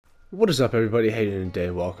What is up, everybody? How you doing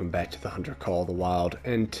today? Welcome back to the Hunter Call of the Wild,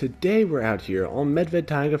 and today we're out here on Medved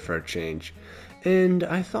Taiga for a change, and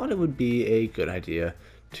I thought it would be a good idea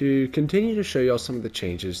to continue to show y'all some of the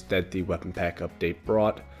changes that the weapon pack update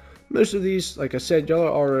brought. Most of these, like I said, y'all are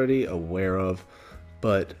already aware of,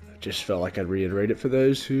 but I just felt like I'd reiterate it for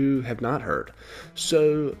those who have not heard.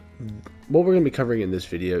 So what we're going to be covering in this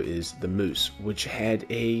video is the Moose, which had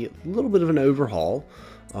a little bit of an overhaul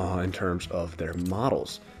in terms of their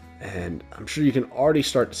models. And I'm sure you can already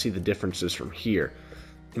start to see the differences from here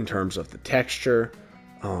in terms of the texture.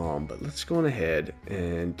 But let's go on ahead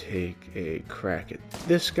and take a crack at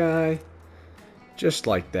this guy. Just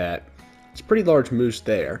like that. It's a pretty large moose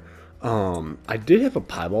there. I did have a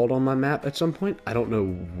piebald on my map at some point. I don't know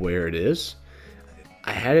where it is.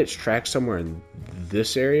 I had its track somewhere in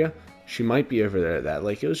this area. She might be over there at that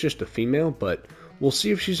lake. It was just a female, but we'll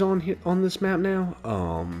see if she's on this map now.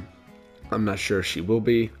 I'm not sure if she will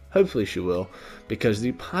be. Hopefully she will, because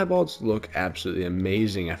the piebalds look absolutely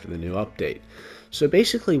amazing after the new update. So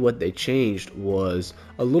basically what they changed was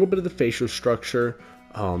a little bit of the facial structure,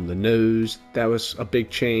 the nose, that was a big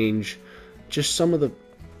change. Just some of the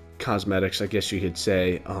cosmetics, I guess you could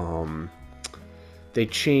say. They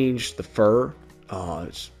changed the fur.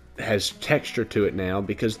 It has texture to it now,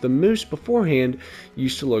 because the moose beforehand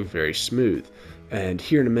used to look very smooth. And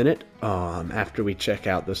here in a minute, after we check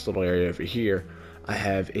out this little area over here, I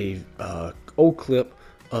have a old clip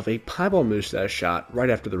of a piebald moose that I shot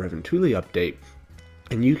right after the Reventuli update,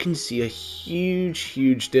 and you can see a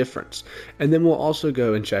huge difference. And then we'll also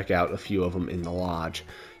go and check out a few of them in the lodge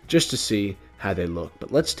just to see how they look.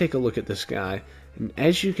 But let's take a look at this guy, and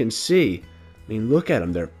as you can see, I mean, look at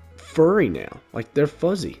them. They're furry now, like they're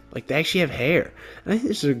fuzzy, like they actually have hair. And I think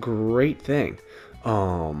this is a great thing.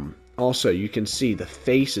 Also, you can see the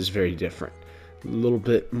face is very different. A little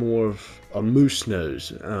bit more of a moose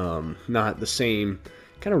nose, not the same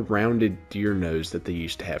kind of rounded deer nose that they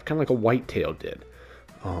used to have, kind of like a whitetail did.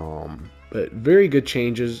 But very good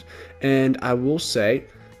changes, and I will say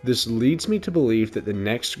this leads me to believe that the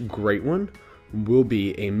next great one will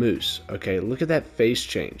be a moose. Okay, look at that face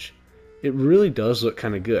change. It really does look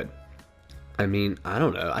kind of good. I mean, I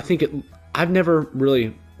don't know. I think I've never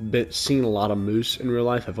really seen a lot of moose in real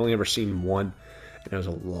life. I've only ever seen one, and it was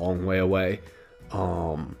a long way away.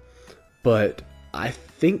 But I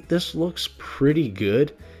think this looks pretty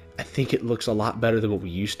good. I think it looks a lot better than what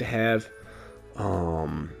we used to have.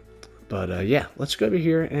 Yeah, let's go over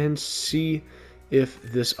here and see if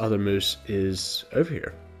this other moose is over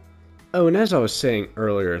here. Oh, and as I was saying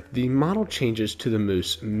earlier, the model changes to the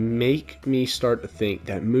moose make me start to think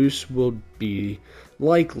that moose will be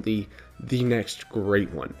likely the next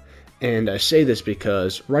great one. And I say this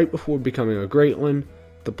because right before becoming a great one,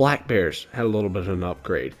 the black bears had a little bit of an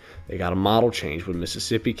upgrade. They got a model change when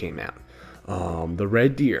Mississippi came out. The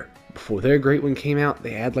red deer, before their great one came out,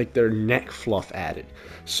 they had like their neck fluff added.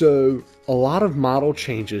 So a lot of model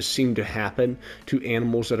changes seem to happen to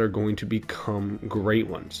animals that are going to become great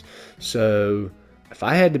ones. So if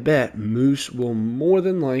I had to bet, moose will more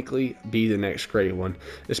than likely be the next great one,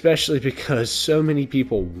 especially because so many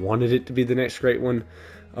people wanted it to be the next great one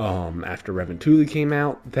after Reventuli came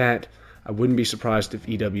out, that I wouldn't be surprised if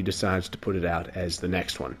EW decides to put it out as the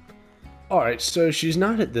next one. Alright, so she's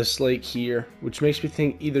not at this lake here, which makes me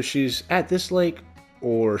think either she's at this lake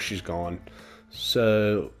or she's gone.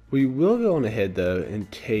 So we will go on ahead though and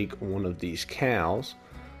take one of these cows.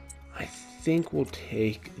 I think we'll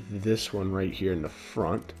take this one right here in the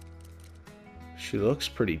front. She looks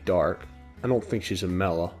pretty dark. I don't think she's a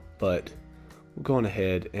Mela, but we'll go on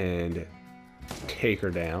ahead and take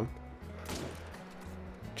her down.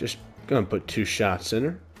 Just gonna put 2 shots in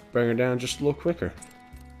her, bring her down just a little quicker.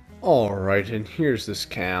 Alright, and here's this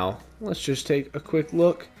cow. Let's just take a quick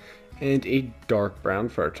look, and a dark brown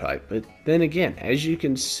fur type. But then again, as you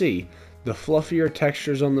can see, the fluffier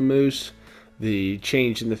textures on the moose, the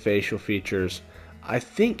change in the facial features, I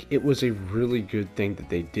think it was a really good thing that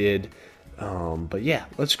they did. But yeah,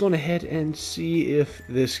 let's go on ahead and see if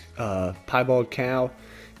this piebald cow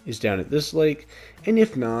is down at this lake, and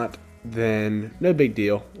if not, then no big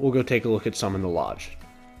deal. We'll go take a look at some in the lodge.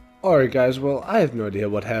 Alright guys, well, I have no idea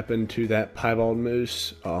what happened to that piebald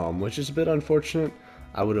moose, which is a bit unfortunate.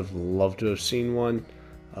 I would have loved to have seen one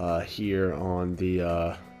here on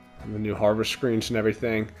the new harvest screens and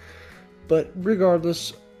everything. But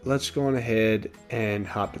regardless, let's go on ahead and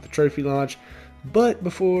hop to the trophy lodge. But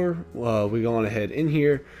before we go on ahead in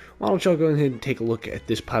here, why don't y'all go ahead and take a look at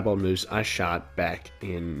this piebald moose I shot back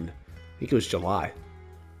in, I think it was July.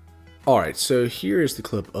 Alright, so here is the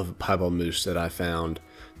clip of a piebald moose that I found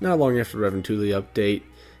not long after the Reventuli update,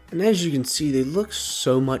 And as you can see, they look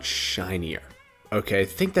so much shinier. Okay, I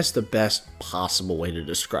think that's the best possible way to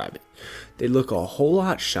describe it. They look a whole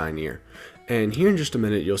lot shinier. And here in just a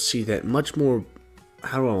minute, you'll see that much more,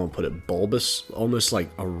 how do I want to put it, bulbous, almost like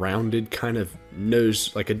a rounded kind of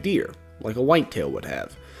nose, like a deer, like a whitetail would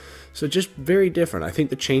have. So just very different. I think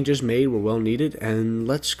the changes made were well needed, and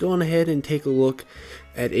let's go on ahead and take a look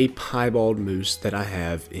at a piebald moose that I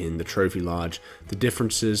have in the Trophy Lodge. The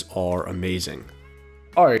differences are amazing.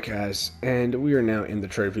 Alright guys, and we are now in the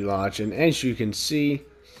Trophy Lodge, and as you can see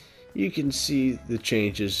the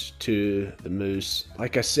changes to the moose.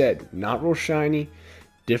 Like I said, not real shiny,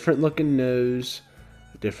 different looking nose,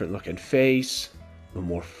 different looking face, a little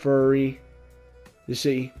more furry. You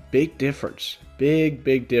see, big difference,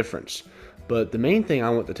 big difference. But the main thing I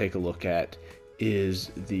want to take a look at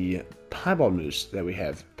is the piebald moose that we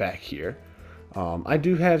have back here. I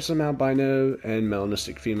do have some albino and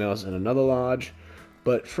melanistic females in another lodge,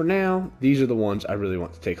 but for now, these are the ones I really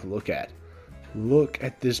want to take a look at. Look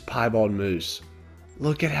at this piebald moose.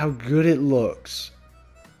 Look at how good it looks.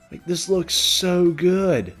 Like, this looks so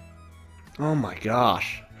good. Oh my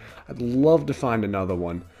gosh. I'd love to find another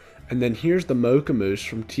one. And then here's the mocha moose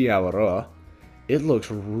from Tiawaroa. It looks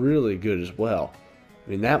really good as well. I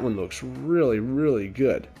mean, that one looks really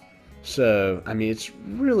good. So, I mean, it's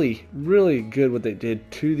really good what they did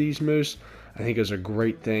to these moose. I think it was a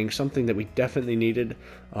great thing, something that we definitely needed.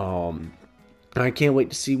 And I can't wait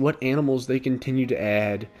to see what animals they continue to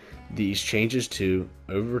add these changes to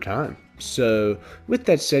over time. So, with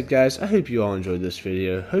that said, guys, I hope you all enjoyed this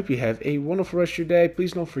video. Hope you have a wonderful rest of your day.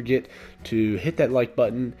 Please don't forget to hit that like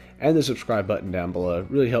button and the subscribe button down below.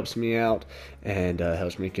 It really helps me out and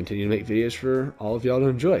helps me continue to make videos for all of y'all to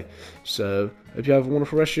enjoy. So, hope you have a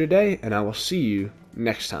wonderful rest of your day, and I will see you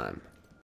next time.